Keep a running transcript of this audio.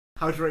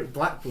How do you rate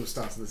Blackpool's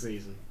start of the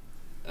season?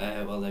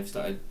 Well, they've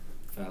started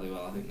fairly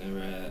well. I think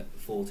they're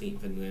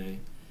 14th in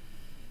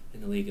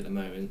the league at the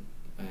moment.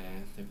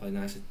 They play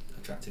nice,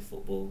 attractive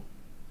football,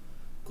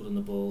 good on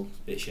the ball,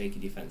 a bit shaky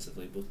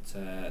defensively, but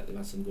they've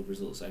had some good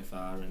results so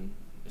far, and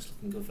it's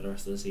looking good for the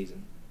rest of the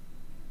season.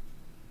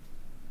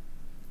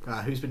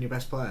 Who's been your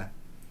best player?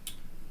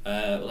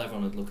 Well,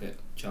 everyone would look at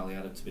Charlie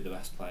Adam to be the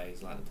best player.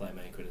 He's like the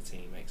playmaker of the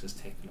team, makes us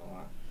tick and all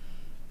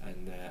that.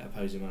 And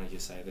opposing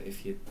managers say that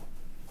if you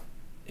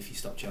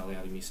stop Charlie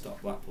Adam, you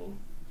stop Blackpool.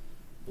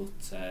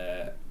 But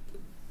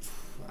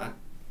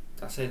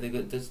I say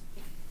there's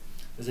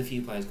a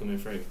few players coming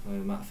through.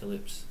 Matt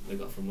Phillips, they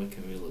got from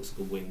Wickham, who looks a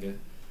good winger.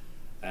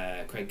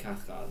 Craig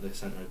Cathcart, the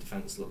centre of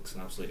defence, looks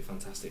an absolutely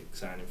fantastic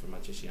signing from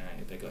Manchester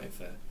United. They got him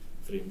for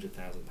 £300,000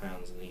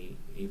 and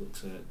he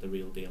looks the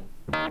real deal.